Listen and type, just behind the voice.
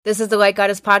This is the Light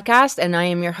Goddess Podcast, and I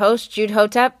am your host, Jude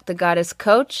Hotep, the Goddess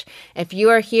Coach. If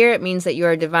you are here, it means that you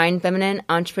are a divine feminine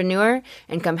entrepreneur,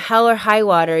 and come hell or high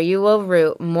water, you will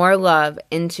root more love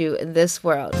into this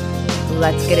world.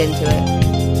 Let's get into it.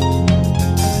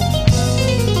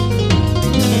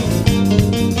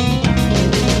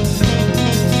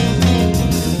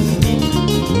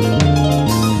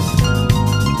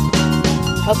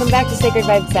 Welcome back to Sacred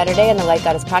Vibes Saturday and the Light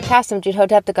Goddess Podcast. I'm Jude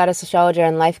Hotep, the Goddess Astrologer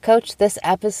and Life Coach. This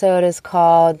episode is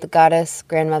called The Goddess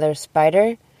Grandmother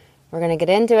Spider. We're going to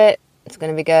get into it. It's going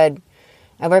to be good.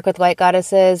 I work with light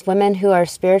goddesses, women who are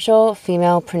spiritual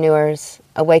femalepreneurs,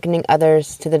 awakening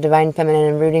others to the divine feminine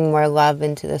and rooting more love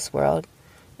into this world.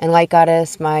 And Light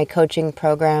Goddess, my coaching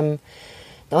program,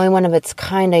 the only one of its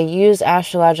kind, I use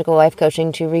astrological life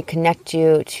coaching to reconnect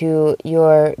you to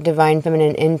your divine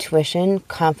feminine intuition,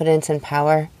 confidence, and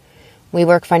power. We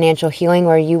work financial healing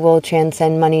where you will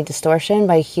transcend money distortion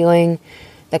by healing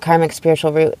the karmic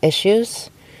spiritual root issues,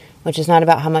 which is not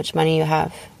about how much money you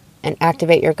have, and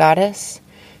activate your goddess,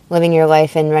 living your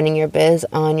life and running your biz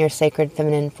on your sacred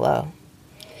feminine flow.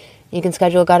 You can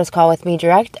schedule a goddess call with me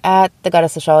direct at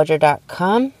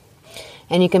thegoddessastrologer.com.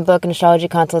 And you can book an astrology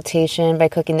consultation by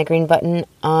clicking the green button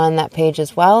on that page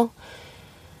as well.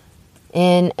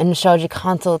 In an astrology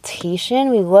consultation,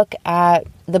 we look at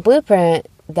the blueprint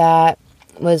that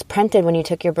was printed when you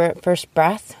took your first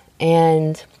breath.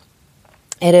 And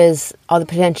it is all the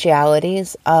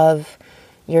potentialities of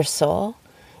your soul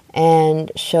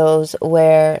and shows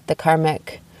where the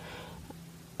karmic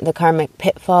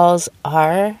pitfalls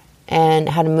are and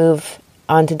how to move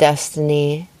onto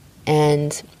destiny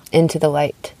and into the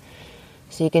light.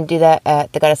 So you can do that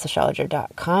at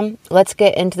thegoddessastrologer.com. Let's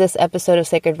get into this episode of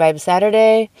Sacred Vibes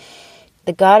Saturday.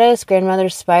 The goddess grandmother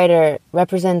spider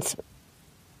represents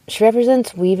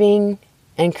weaving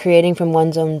and creating from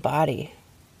one's own body.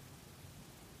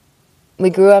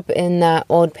 We grew up in that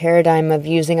old paradigm of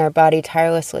using our body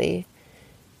tirelessly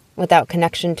without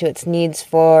connection to its needs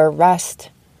for rest,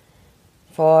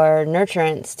 for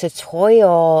nurturance, to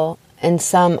toil in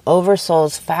some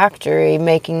oversoul's factory,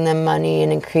 making them money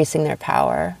and increasing their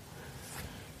power.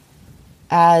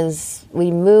 As we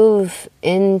move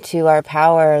into our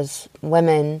power as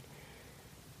women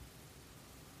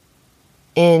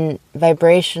in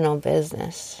vibrational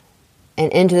business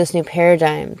and into this new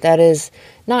paradigm that is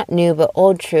not new but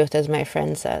old truth, as my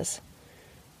friend says,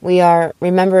 we are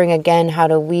remembering again how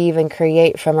to weave and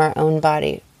create from our own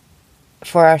body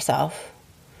for ourselves,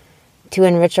 to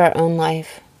enrich our own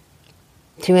life,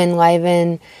 to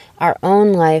enliven our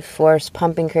own life force,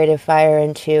 pumping creative fire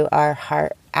into our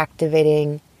heart,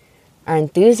 activating our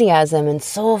enthusiasm and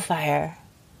soul fire,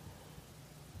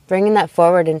 bringing that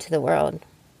forward into the world.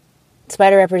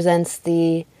 Spider represents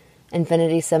the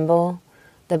infinity symbol,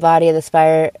 the body of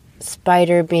the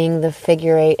spider being the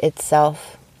figure eight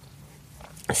itself,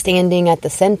 standing at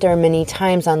the center many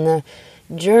times on the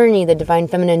journey, the divine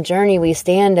feminine journey. We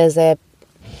stand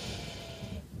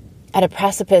at a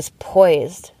precipice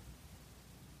poised,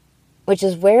 which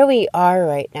is where we are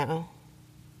right now.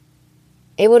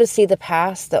 Able to see the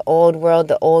past, the old world,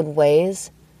 the old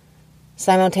ways,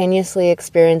 simultaneously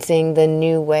experiencing the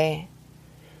new way,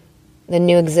 the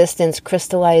new existence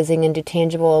crystallizing into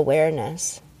tangible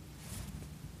awareness.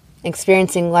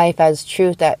 Experiencing life as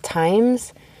truth at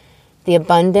times, the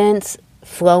abundance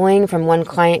flowing from one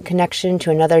client connection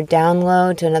to another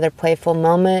download, to another playful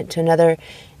moment, to another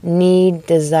need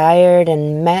desired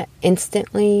and met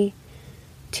instantly,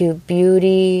 to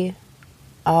beauty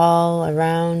all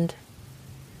around.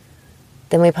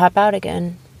 Then we pop out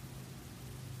again.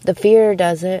 The fear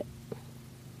does it.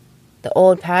 The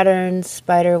old patterns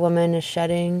Spider Woman is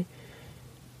shedding.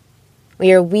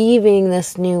 We are weaving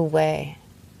this new way,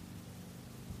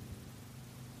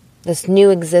 this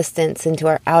new existence into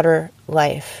our outer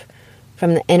life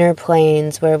from the inner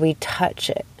planes where we touch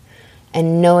it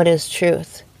and know it is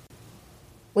truth.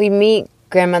 We meet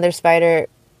Grandmother Spider,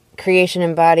 creation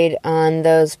embodied on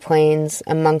those planes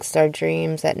amongst our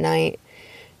dreams at night,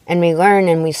 and we learn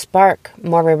and we spark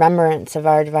more remembrance of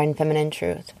our divine feminine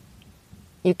truth.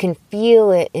 You can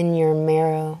feel it in your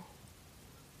marrow.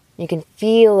 You can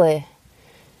feel it.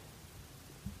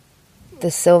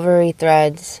 The silvery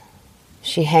threads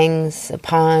she hangs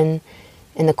upon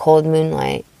in the cold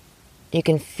moonlight. You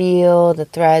can feel the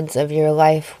threads of your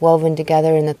life woven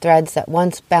together, and the threads that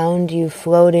once bound you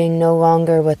floating no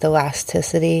longer with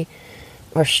elasticity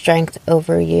or strength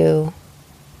over you,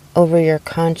 over your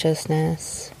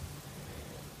consciousness.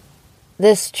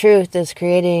 This truth is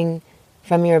creating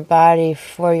from your body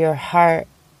for your heart,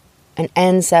 an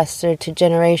ancestor to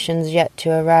generations yet to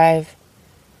arrive.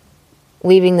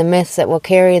 weaving the myths that will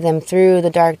carry them through the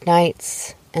dark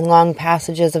nights and long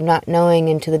passages of not knowing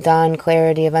into the dawn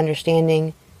clarity of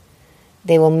understanding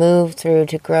they will move through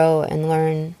to grow and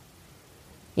learn.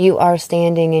 You are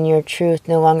standing in your truth,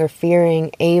 no longer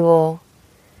fearing, able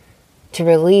to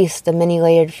release the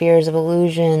many-layered fears of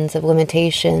illusions, of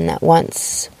limitation that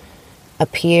once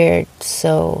appeared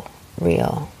so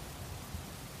real.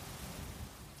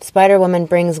 Spider Woman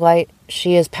brings light.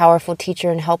 She is powerful teacher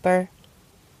and helper,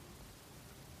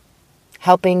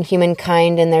 helping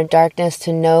humankind in their darkness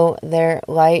to know their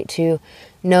light, to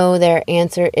know their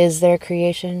answer is their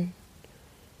creation.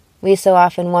 We so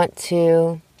often want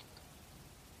the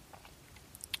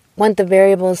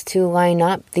variables to line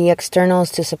up, the externals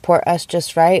to support us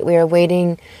just right. We are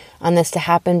waiting on this to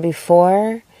happen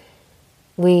before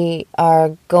we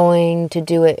are going to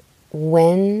do it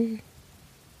when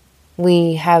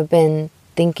we have been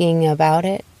thinking about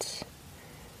it.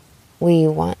 We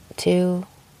want to.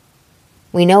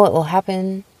 We know it will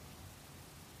happen.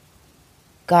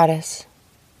 Goddess,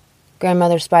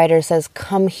 Grandmother Spider says,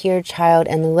 "Come here, child,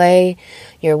 and lay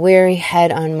your weary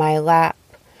head on my lap.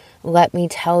 Let me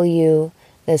tell you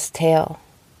this tale.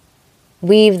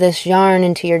 Weave this yarn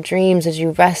into your dreams as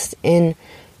you rest in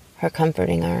her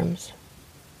comforting arms,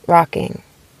 rocking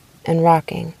and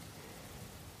rocking.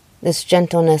 This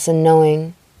gentleness and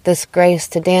knowing, this grace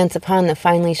to dance upon the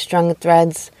finely strung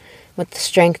threads with the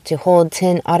strength to hold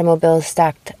tin automobiles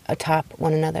stacked atop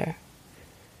one another.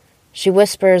 She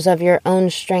whispers of your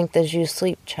own strength as you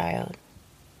sleep, child.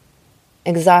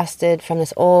 Exhausted from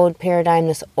this old paradigm,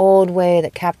 this old way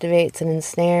that captivates and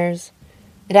ensnares.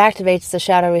 It activates the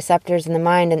shadow receptors in the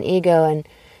mind and ego and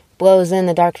blows in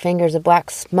the dark fingers of black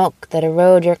smoke that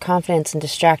erode your confidence and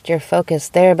distract your focus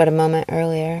there but a moment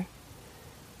earlier.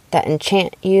 That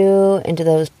enchant you into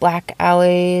those black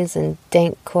alleys and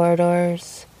dank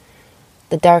corridors.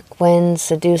 The dark winds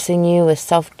seducing you with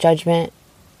self-judgment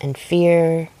and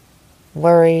fear,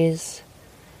 worries,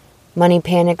 money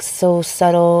panics so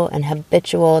subtle and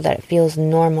habitual that it feels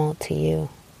normal to you.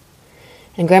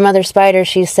 And Grandmother Spider,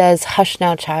 she says, "Hush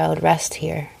now, child, rest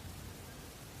here.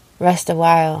 Rest a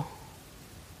while."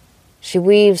 She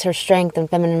weaves her strength and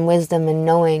feminine wisdom and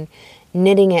knowing,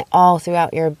 knitting it all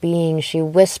throughout your being. She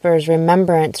whispers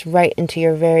remembrance right into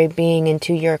your very being,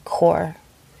 into your core.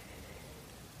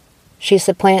 She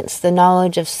supplants the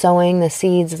knowledge of sowing the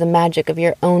seeds of the magic of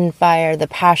your own fire, the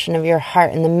passion of your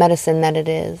heart, and the medicine that it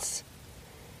is.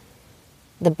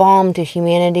 The balm to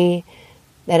humanity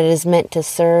that it is meant to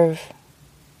serve.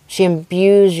 She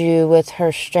imbues you with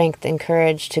her strength and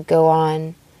courage to go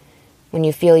on when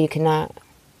you feel you cannot.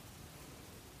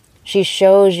 She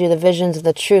shows you the visions of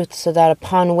the truth so that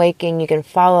upon waking you can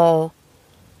follow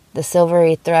the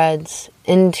silvery threads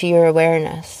into your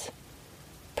awareness.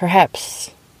 Perhaps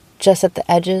just at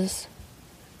the edges,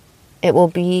 it will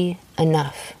be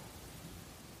enough.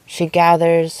 She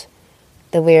gathers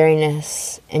the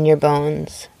weariness in your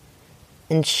bones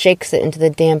and shakes it into the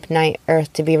damp night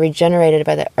earth to be regenerated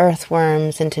by the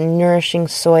earthworms into nourishing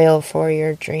soil for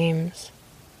your dreams.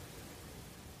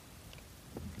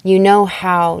 You know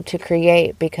how to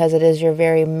create because it is your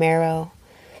very marrow.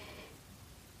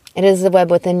 It is the web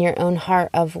within your own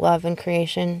heart of love and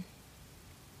creation.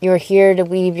 You are here to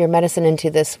weave your medicine into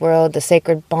this world, the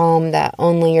sacred balm that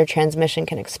only your transmission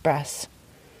can express.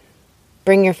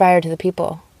 Bring your fire to the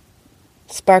people.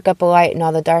 Spark up a light in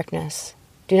all the darkness.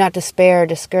 Do not despair or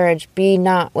discourage. Be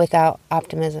not without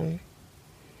optimism.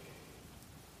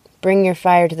 Bring your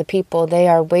fire to the people. They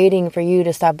are waiting for you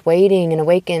to stop waiting and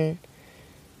awaken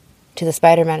to the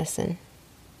spider medicine.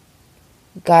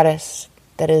 Goddess,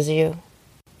 that is you.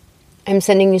 I'm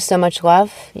sending you so much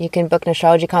love. You can book an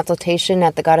astrology consultation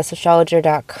at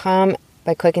thegoddessastrologer.com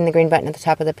by clicking the green button at the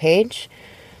top of the page.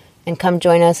 And come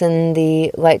join us in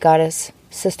the Light Goddess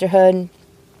Sisterhood.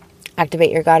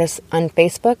 Activate Your Goddess on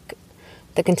Facebook.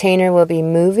 The container will be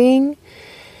moving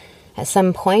at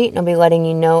some point. I'll be letting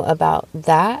you know about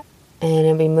that. And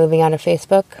it'll be moving out of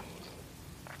Facebook.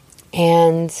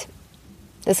 And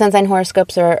the Sun Sign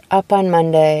horoscopes are up on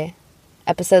Monday.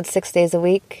 Episodes 6 days a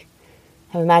week.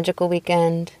 Have a magical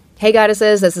weekend. Hey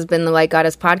goddesses, this has been the Light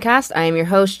Goddess Podcast. I am your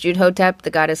host, Jude Hotep, the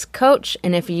Goddess Coach.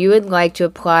 And if you would like to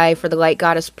apply for the Light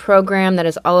Goddess program, that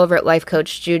is all over at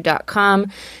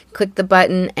lifecoachjude.com. Click the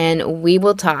button and we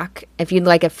will talk. If you'd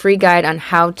like a free guide on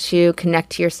how to connect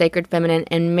to your sacred feminine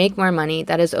and make more money,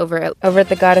 that is over at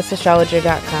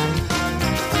thegoddessastrologer.com.